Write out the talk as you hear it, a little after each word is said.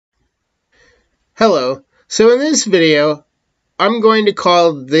Hello. So in this video, I'm going to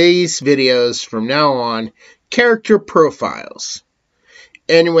call these videos from now on character profiles,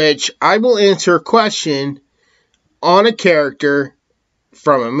 in which I will answer a question on a character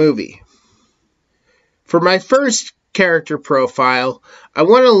from a movie. For my first character profile, I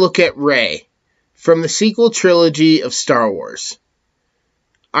want to look at Rey from the sequel trilogy of Star Wars.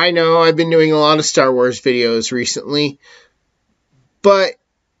 I know I've been doing a lot of Star Wars videos recently, but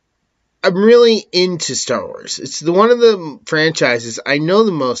I'm really into Star Wars. It's one of the franchises I know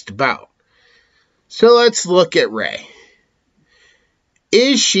the most about. So let's look at Rey.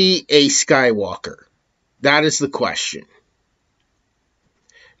 Is she a Skywalker? That is the question.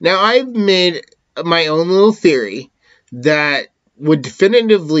 Now, I've made my own little theory that would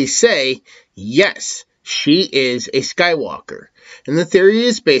definitively say, yes, she is a Skywalker. And the theory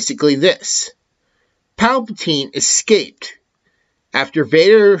is basically this. Palpatine escaped after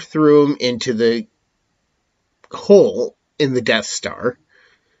Vader threw him into the hole in the Death Star.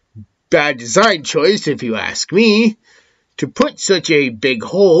 Bad design choice, if you ask me, to put such a big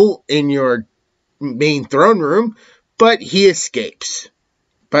hole in your main throne room, but he escapes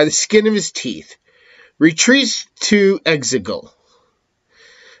by the skin of his teeth, retreats to Exegol.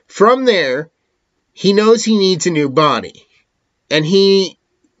 From there, he knows he needs a new body, and he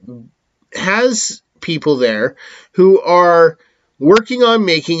has people there who are working on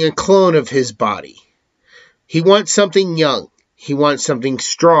making a clone of his body. He wants something young. He wants something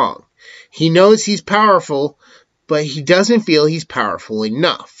strong. He knows he's powerful, but he doesn't feel he's powerful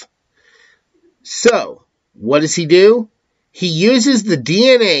enough. So, what does he do? He uses the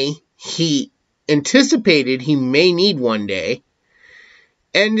DNA he anticipated he may need one day,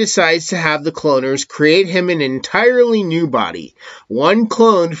 and decides to have the cloners create him an entirely new body, one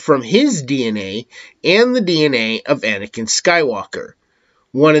cloned from his DNA and the DNA of Anakin Skywalker,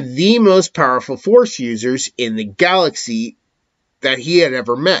 one of the most powerful Force users in the galaxy that he had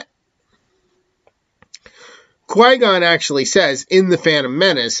ever met. Qui-Gon actually says in The Phantom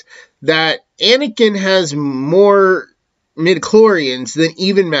Menace that Anakin has more midichlorians than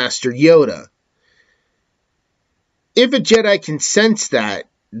even Master Yoda. If a Jedi can sense that,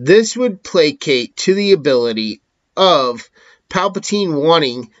 this would placate to the ability of Palpatine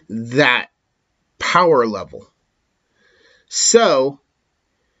wanting that power level. So,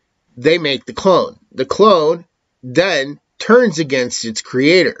 they make the clone. The clone then turns against its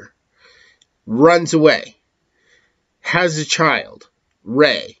creator, runs away, has a child,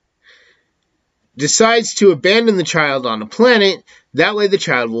 Rey, decides to abandon the child on a planet, that way the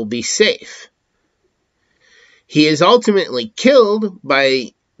child will be safe. He is ultimately killed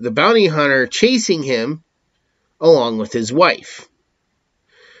by the bounty hunter chasing him along with his wife.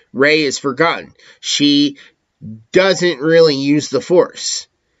 Rey is forgotten. She doesn't really use the Force.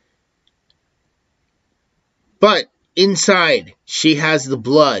 But inside, she has the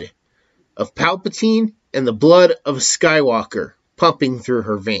blood of Palpatine and the blood of Skywalker pumping through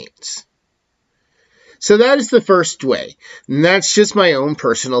her veins. So that is the first way, and that's just my own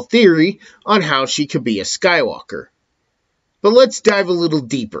personal theory on how she could be a Skywalker. But let's dive a little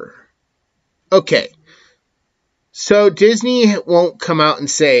deeper. Okay, so Disney won't come out and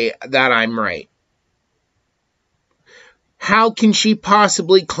say that I'm right. How can she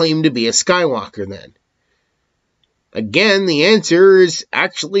possibly claim to be a Skywalker then? Again, the answer is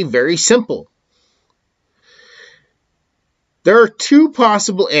actually very simple. There are two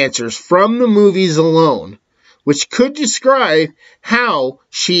possible answers from the movies alone, which could describe how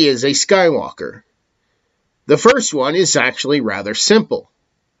she is a Skywalker. The first one is actually rather simple.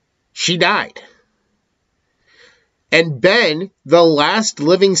 She died. And Ben, the last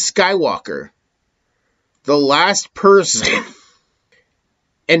living Skywalker, the last person,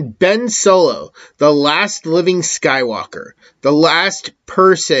 and Ben Solo, the last living Skywalker, the last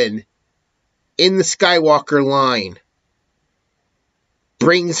person in the Skywalker line,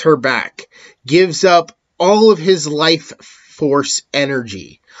 brings her back, gives up all of his life force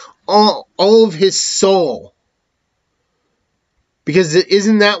energy, all of his soul. Because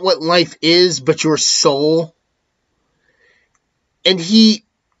isn't that what life is, but your soul? And he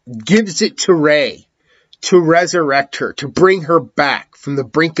gives it to Rey to resurrect her, to bring her back from the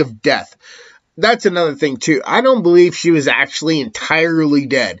brink of death. That's another thing too. I don't believe she was actually entirely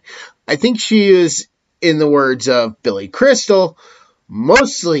dead. I think she is, in the words of Billy Crystal,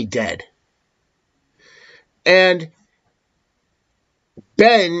 mostly dead. And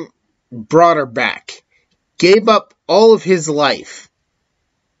Ben brought her back, gave up all of his life,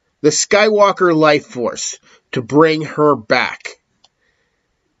 the Skywalker life force, to bring her back.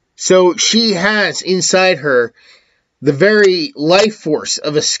 So she has inside her the very life force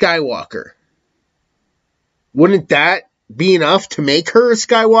of a Skywalker. Wouldn't that be enough to make her a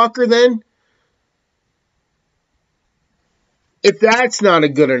Skywalker then? If that's not a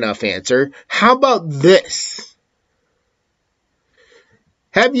good enough answer, how about this?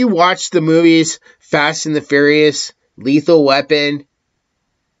 Have you watched the movies Fast and the Furious, Lethal Weapon?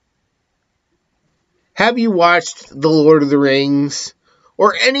 Have you watched The Lord of the Rings?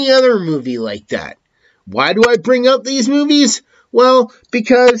 Or any other movie like that? Why do I bring up these movies? Well,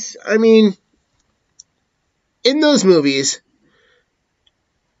 because, in those movies,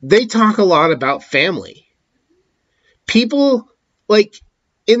 they talk a lot about family. People, like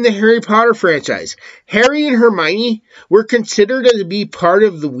in the Harry Potter franchise, Harry and Hermione were considered to be part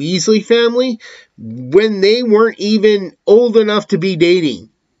of the Weasley family when they weren't even old enough to be dating.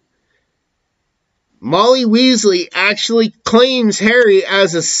 Molly Weasley actually claims Harry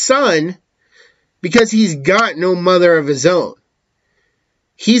as a son because he's got no mother of his own.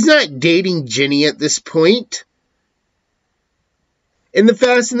 He's not dating Ginny at this point. In the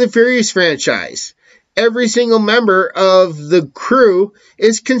Fast and the Furious franchise, every single member of the crew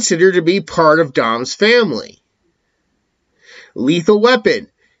is considered to be part of Dom's family. Lethal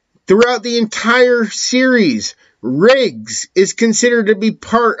Weapon. Throughout the entire series, Riggs is considered to be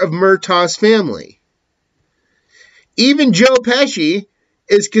part of Murtaugh's family. Even Joe Pesci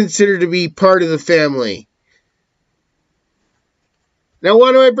is considered to be part of the family. Now,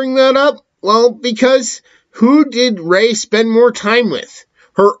 why do I bring that up? Well, because who did Rey spend more time with?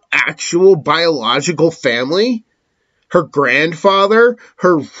 Her actual biological family? Her grandfather?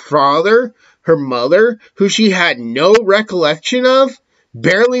 Her father? Her mother? Who she had no recollection of?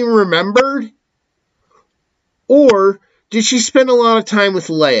 Barely remembered? Or did she spend a lot of time with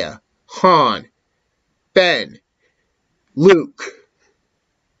Leia, Han, Ben, Luke?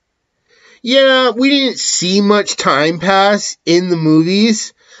 Yeah, we didn't see much time pass in the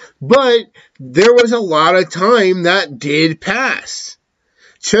movies, but there was a lot of time that did pass.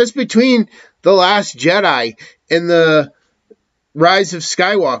 Just between The Last Jedi and The Rise of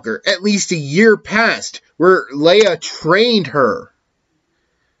Skywalker, at least a year passed where Leia trained her.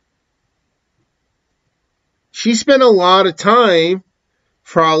 She spent a lot of time,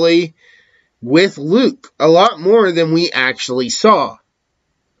 probably, with Luke. A lot more than we actually saw.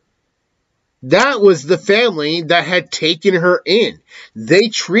 That was the family that had taken her in. They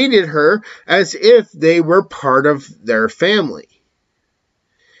treated her as if they were part of their family.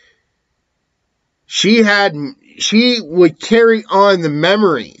 She would carry on the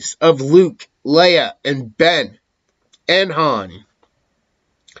memories of Luke, Leia, and Ben, and Han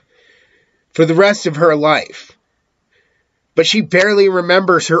for the rest of her life. But she barely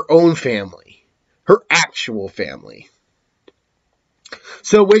remembers her own family, her actual family.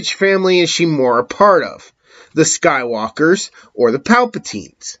 So which family is she more a part of? The Skywalkers or the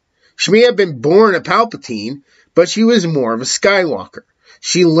Palpatines? She may have been born a Palpatine, but she was more of a Skywalker.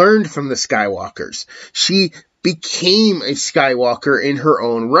 She learned from the Skywalkers. She became a Skywalker in her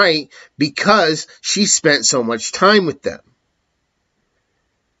own right because she spent so much time with them.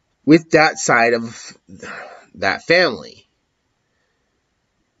 With that side of that family.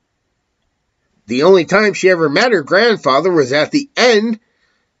 The only time she ever met her grandfather was at the end.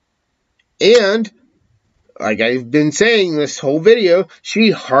 And, like I've been saying this whole video,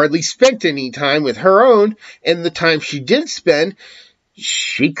 she hardly spent any time with her own. And the time she did spend,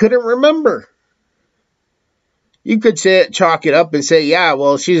 she couldn't remember. You could chalk it up and say, yeah,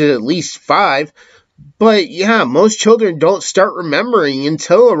 well, she's at least 5. But yeah, most children don't start remembering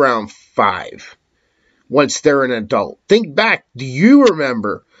until around 5. Once they're an adult. Think back. Do you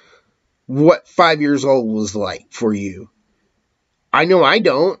remember what 5 years old was like for you? I know I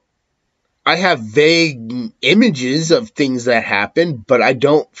don't. I have vague images of things that happened, but I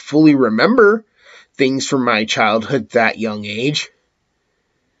don't fully remember things from my childhood that young age.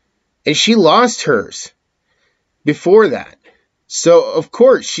 And she lost hers before that. So, of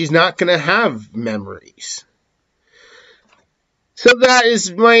course, she's not going to have memories. So that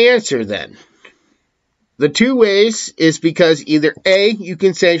is my answer then. The 2 ways is because either A, you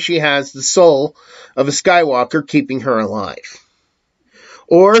can say she has the soul of a Skywalker keeping her alive.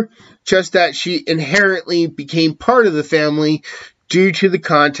 Or just that she inherently became part of the family due to the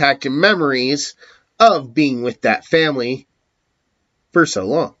contact and memories of being with that family for so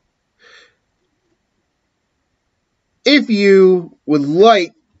long. If you would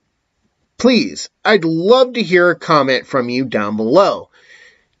like, please, I'd love to hear a comment from you down below.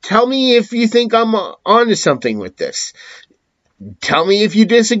 Tell me if you think I'm onto something with this. Tell me if you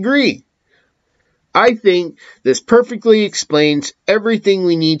disagree. I think this perfectly explains everything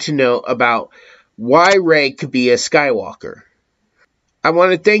we need to know about why Rey could be a Skywalker. I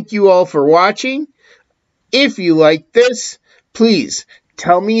want to thank you all for watching. If you like this, please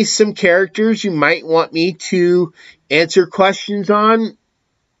tell me some characters you might want me to answer questions on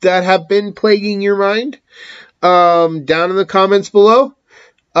that have been plaguing your mind down in the comments below.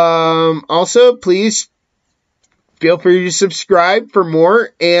 Also, please feel free to subscribe for more.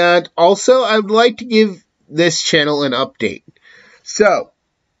 And also, I would like to give this channel an update. So,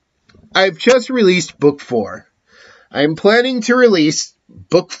 I've just released book 4. I'm planning to release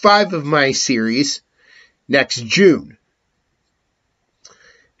book 5 of my series next June.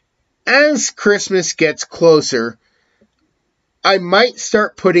 As Christmas gets closer, I might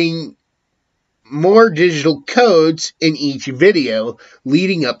start putting more digital codes in each video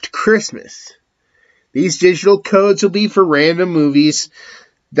leading up to Christmas. These digital codes will be for random movies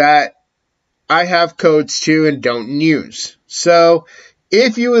that I have codes to and don't use. So,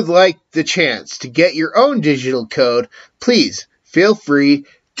 if you would like the chance to get your own digital code, please feel free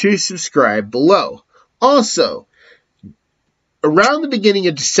to subscribe below. Also, around the beginning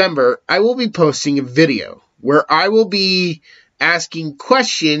of December, I will be posting a video where I will be asking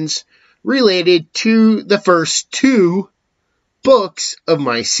questions related to the first 2 books of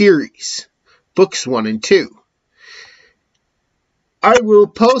my series, books 1 and 2. I will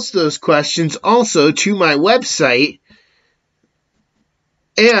post those questions also to my website,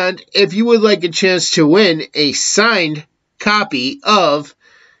 and if you would like a chance to win a signed copy of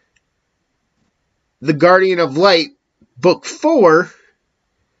The Guardian of Light, Book 4,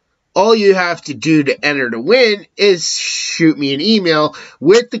 all you have to do to enter to win is shoot me an email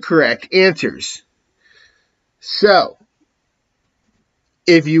with the correct answers. So,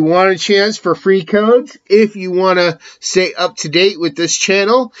 if you want a chance for free codes, if you want to stay up to date with this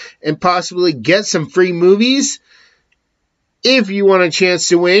channel and possibly get some free movies, if you want a chance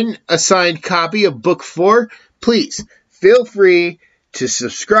to win a signed copy of Book 4, please feel free to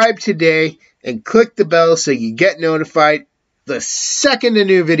subscribe today and click the bell so you get notified the second a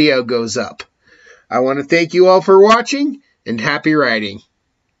new video goes up. I want to thank you all for watching, and happy writing.